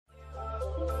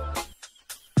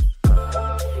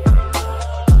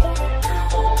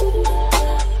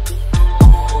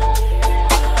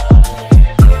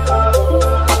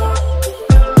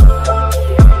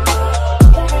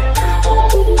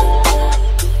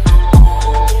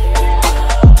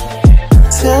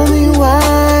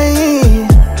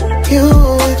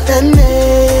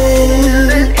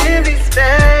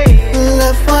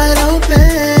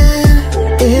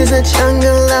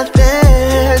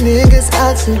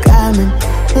coming.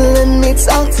 Let me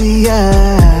talk to ya,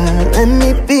 let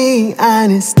me be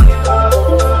honest.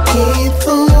 He's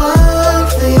the one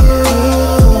for you.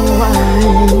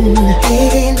 He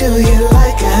can't do you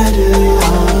like I do.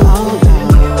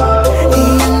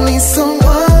 You need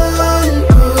someone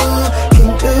who can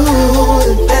do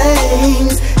the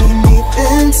things you need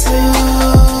them to.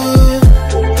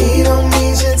 He don't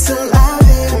need you to love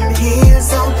him, he is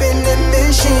open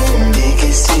admission. Think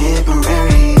it's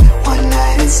temporary, one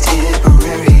night is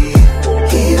temporary.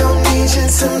 He don't need you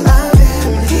to love him,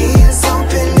 he is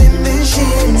open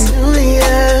admission to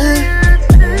ya.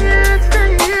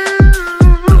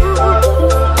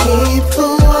 He's the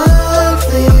one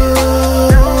for you.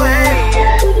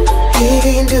 He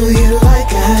can't do you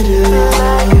like I do.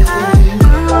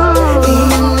 You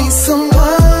need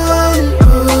someone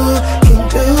who can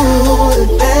do the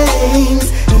things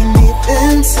you need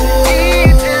them to.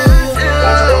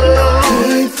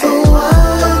 He's the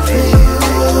one for you.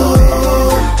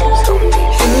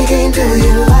 He can't do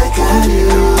you like I do.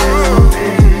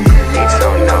 Niggas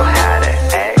don't know how to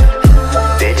act.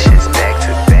 Bitches back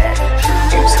to back.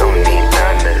 You don't need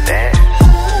none of that.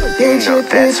 You know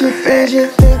that's a fact. Did you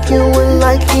think you would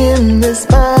like him this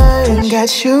much?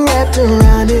 Got you wrapped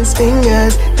around his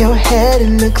fingers, your head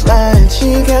in the clutch.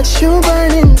 He got you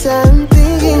burning time,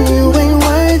 thinking you ain't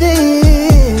worth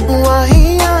it. While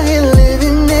he out here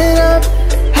living it up,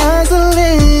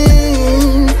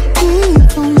 hustling.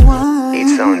 He's the one.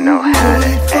 Niggas don't know how to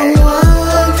He's the act.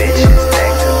 one. Bitches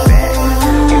back to back.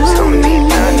 You don't need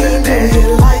none of that.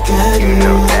 You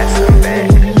know that's a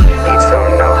fact. Niggas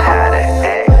don't know how to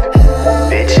act.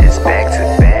 Bitches back to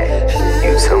back.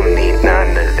 You don't need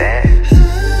none of that.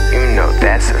 You know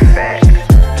that's a fact.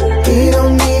 He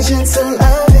don't need you to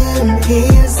love him, he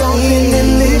is open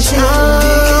admission.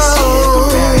 It's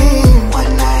temporary,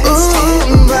 one night is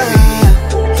temporary.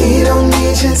 He don't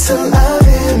need you to love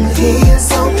him, he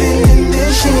is open